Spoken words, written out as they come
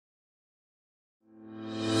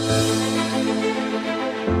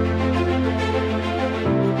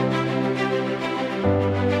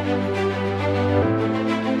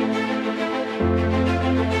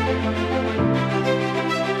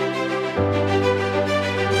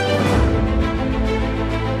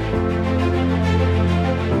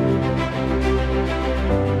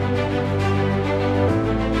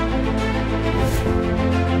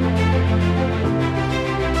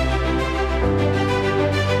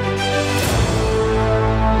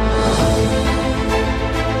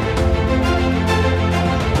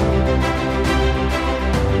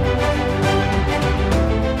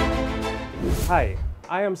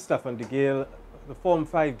am Stefan De Gale, the Form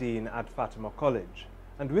 5 Dean at Fatima College.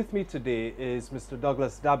 And with me today is Mr.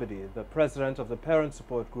 Douglas Dabadi, the President of the Parent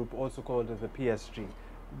Support Group, also called the PSG.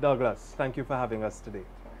 Douglas, thank you for having us today.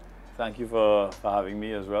 Thank you for having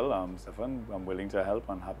me as well, Stefan. I'm willing to help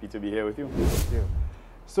and happy to be here with you. Thank you.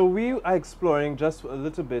 So we are exploring just a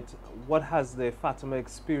little bit what has the Fatima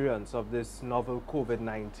experience of this novel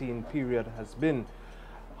COVID-19 period has been.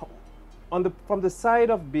 From the side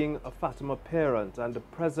of being a Fatima parent and the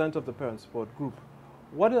president of the Parent Support Group,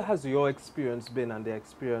 what has your experience been and the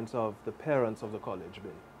experience of the parents of the college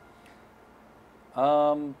been?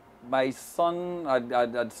 My son,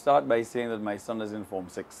 I'd start by saying that my son is in Form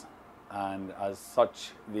 6, and as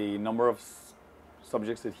such the number of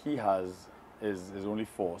subjects that he has is only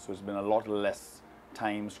 4, so it's been a lot less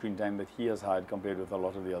screen time that he has had compared with a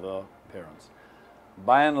lot of the other parents.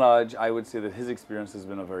 By and large, I would say that his experience has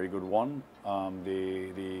been a very good one.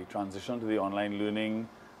 The transition to the online learning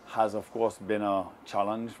has of course been a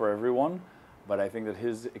challenge for everyone, but I think that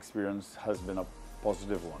his experience has been a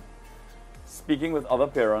positive one. Speaking with other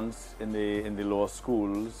parents in the lower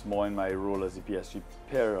schools, more in my role as the PSG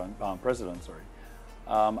president,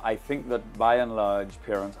 I think that by and large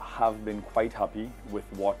parents have been quite happy with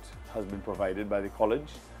what has been provided by the college.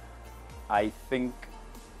 I think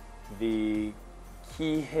the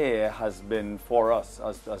key here has been for us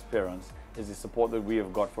as parents is the support that we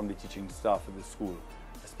have got from the teaching staff at the school,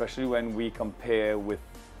 especially when we compare with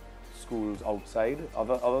schools outside,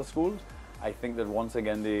 other schools. I think that once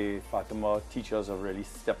again the Fatima teachers have really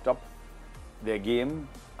stepped up their game,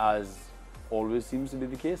 as always seems to be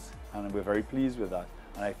the case, and we're very pleased with that.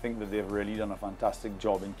 And I think that they've really done a fantastic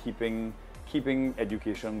job in keeping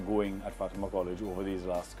education going at Fatima College over these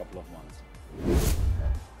last couple of months.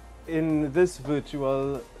 In this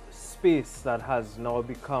virtual space that has now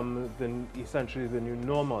become essentially the new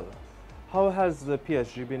normal, how has the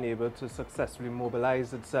PSG been able to successfully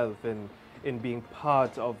mobilize itself in being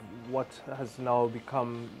part of what has now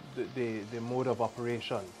become the mode of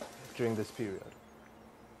operation during this period?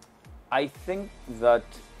 I think that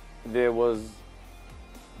there was,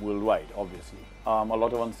 worldwide obviously, a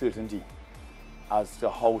lot of uncertainty as to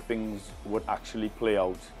how things would actually play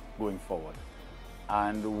out going forward.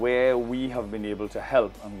 And where we have been able to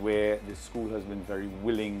help and where the school has been very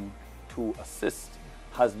willing to assist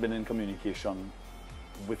has been in communication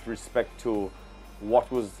with respect to what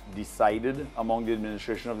was decided among the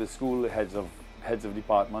administration of the school, the heads of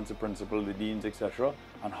departments, the principal, the deans, etc.,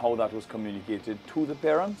 and how that was communicated to the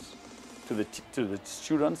parents, to the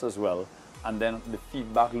students as well, and then the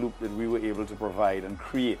feedback loop that we were able to provide and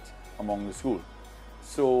create among the school.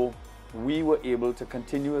 So we were able to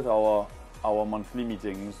continue with our monthly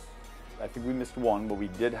meetings. I think we missed one, but we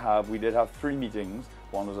did have 3 meetings.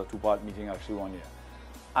 One was a 2-part meeting actually one year.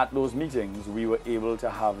 At those meetings, we were able to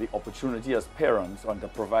have the opportunity as parents and to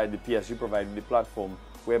provide, the PSG provided the platform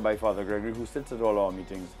whereby Father Gregory, who sits at all our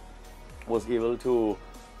meetings, was able to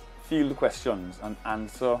field questions and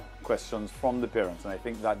answer questions from the parents. And I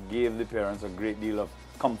think that gave the parents a great deal of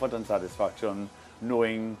comfort and satisfaction,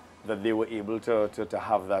 knowing that they were able to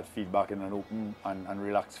have that feedback in an open and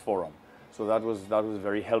relaxed forum. So that was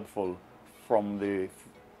very helpful in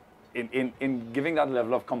giving that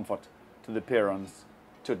level of comfort to the parents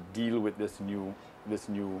to deal with this new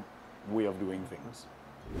way of doing things.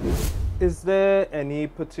 Is there any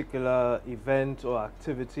particular event or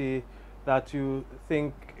activity that you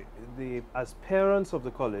think, as parents of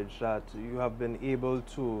the college, that you have been able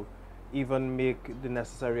to even make the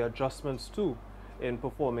necessary adjustments to in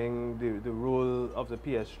performing the role of the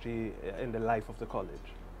PSG in the life of the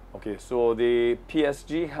college? Okay, so the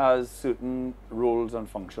PSG has certain roles and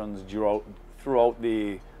functions throughout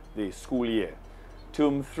the school year.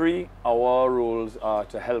 Term 3, our roles are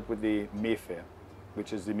to help with the Mayfair,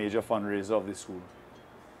 which is the major fundraiser of the school.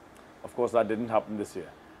 Of course, that didn't happen this year.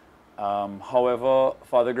 However,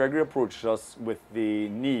 Father Gregory approached us with the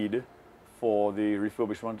need for the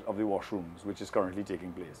refurbishment of the washrooms, which is currently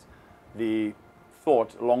taking place. The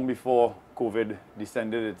thought, long before COVID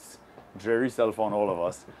descended its dreary self on all of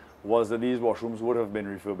us, was that these washrooms would have been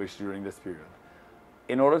refurbished during this period.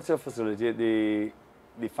 In order to facilitate the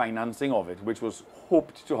financing of it, which was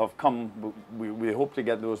hoped to have come, we hoped to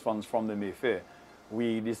get those funds from the Mayfair,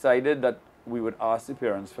 we decided that we would ask the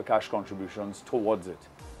parents for cash contributions towards it.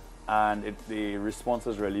 And the response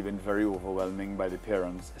has really been very overwhelming by the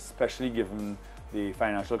parents, especially given the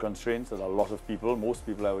financial constraints that a lot of people, most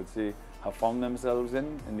people I would say, have found themselves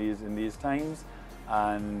in these times.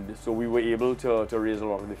 And so we were able to raise a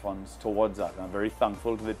lot of the funds towards that. And I'm very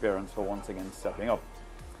thankful to the parents for once again stepping up.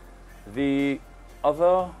 The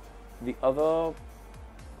other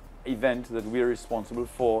event that we're responsible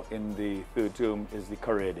for in the third term is the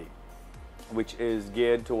Career Day, which is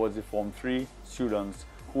geared towards the Form 3 students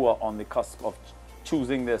who are on the cusp of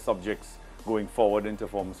choosing their subjects going forward into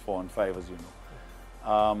Forms 4 and 5, as you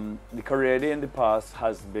know. The Career Day in the past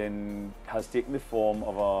has taken the form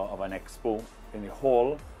of an expo in the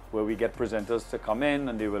hall where we get presenters to come in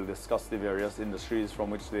and they will discuss the various industries from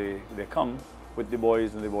which they come with the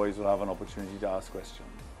boys, and the boys will have an opportunity to ask questions.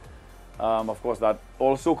 Of course, that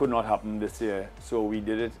also could not happen this year, so we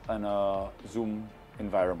did it in a Zoom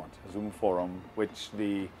environment, a Zoom forum, which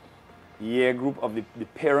the year group of the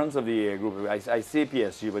parents of the year group, I say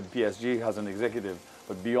PSG, but PSG has an executive,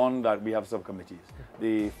 but beyond that we have subcommittees.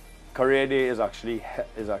 The Career Day is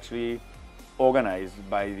actually organized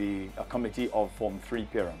by a committee of Form 3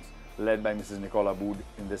 parents, led by Mrs. Nicola Bood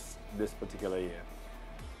in this particular year.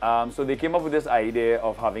 So they came up with this idea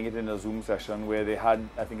of having it in a Zoom session where they had,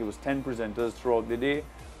 I think it was 10 presenters throughout the day,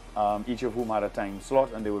 each of whom had a time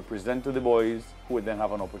slot, and they would present to the boys, who would then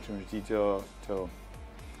have an opportunity to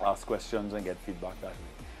ask questions and get feedback that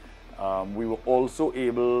way. We were also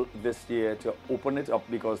able this year to open it up,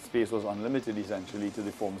 because space was unlimited essentially, to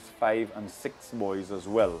the Forms 5 and 6 boys as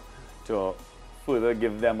well, to further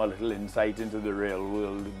give them a little insight into the real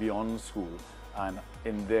world beyond school and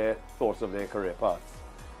in their thoughts of their career paths.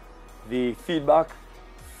 The feedback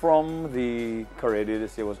from the Career Day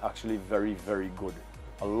this year was actually very, very good.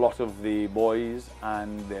 A lot of the boys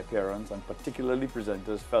and their parents, and particularly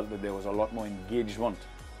presenters, felt that there was a lot more engagement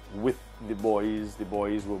with the boys. The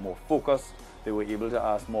boys were more focused. They were able to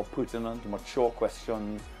ask more pertinent, mature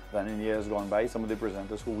questions than in years gone by. Some of the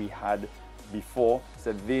presenters who we had before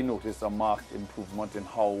said they noticed a marked improvement in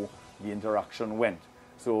how the interaction went.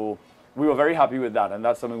 So we were very happy with that, and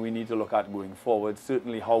that's something we need to look at going forward,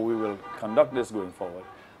 certainly how we will conduct this going forward.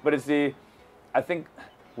 But I think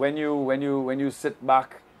when you sit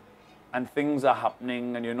back and things are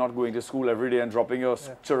happening and you're not going to school every day and dropping your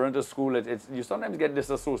children to school, you sometimes get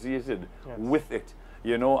disassociated with it,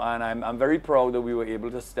 you know, and I'm very proud that we were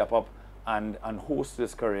able to step up and host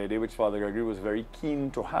this Career Day, which Father Gregory was very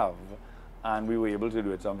keen to have, and we were able to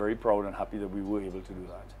do it. So I'm very proud and happy that we were able to do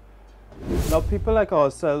that. Now, people like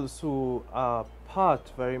ourselves who are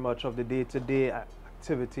part very much of the day-to-day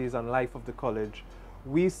activities and life of the college,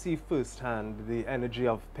 we see firsthand the energy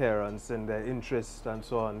of parents and their interest and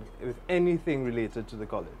so on with anything related to the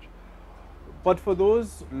college. But for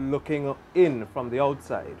those looking in from the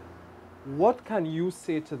outside, what can you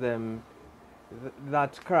say to them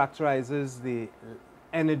that characterizes the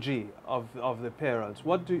energy of the parents?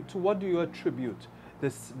 To what do you attribute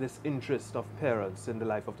this interest of parents in the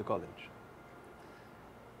life of the college?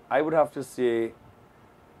 I would have to say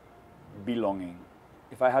belonging.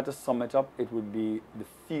 If I had to sum it up, it would be the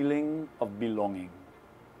feeling of belonging.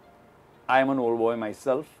 I am an old boy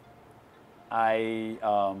myself. I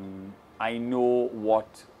know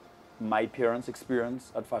what my parents'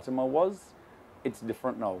 experience at Fatima was. It's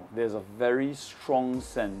different now. There's a very strong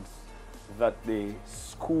sense that the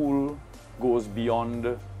school goes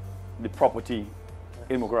beyond the property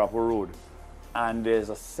in Mukarapo Road, and there's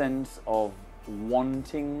a sense of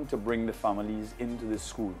wanting to bring the families into the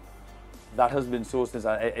school. That has been so since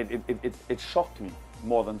it shocked me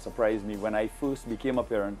more than surprised me when I first became a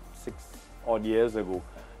parent 6 odd years ago,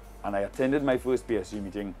 and I attended my first PSG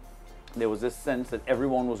meeting. There was this sense that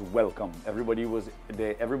everyone was welcome. Everybody was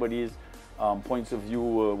there. Everybody's points of view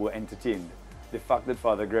were entertained. The fact that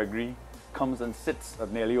Father Gregory comes and sits at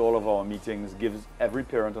nearly all of our meetings gives every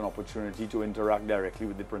parent an opportunity to interact directly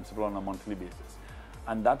with the principal on a monthly basis.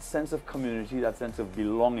 And that sense of community, that sense of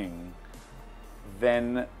belonging,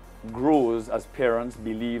 then grows as parents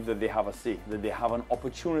believe that they have a say, that they have an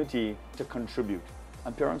opportunity to contribute.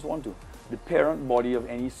 And parents want to. The parent body of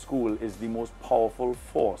any school is the most powerful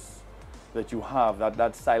force that you have,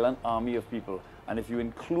 that silent army of people. And if you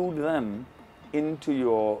include them into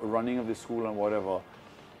your running of the school and whatever,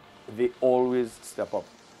 they always step up.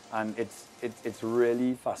 And it's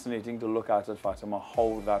really fascinating to look at Fatima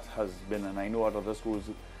how that has been. And I know at other schools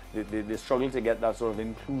they struggle to get that sort of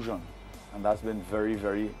inclusion, and that's been very,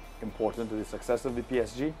 very important to the success of the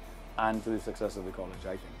PSG and to the success of the college,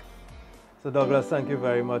 I think. So Douglas, thank you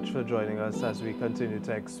very much for joining us as we continue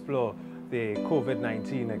to explore the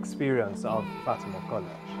COVID-19 experience of Fatima College.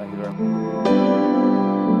 Thank you very much.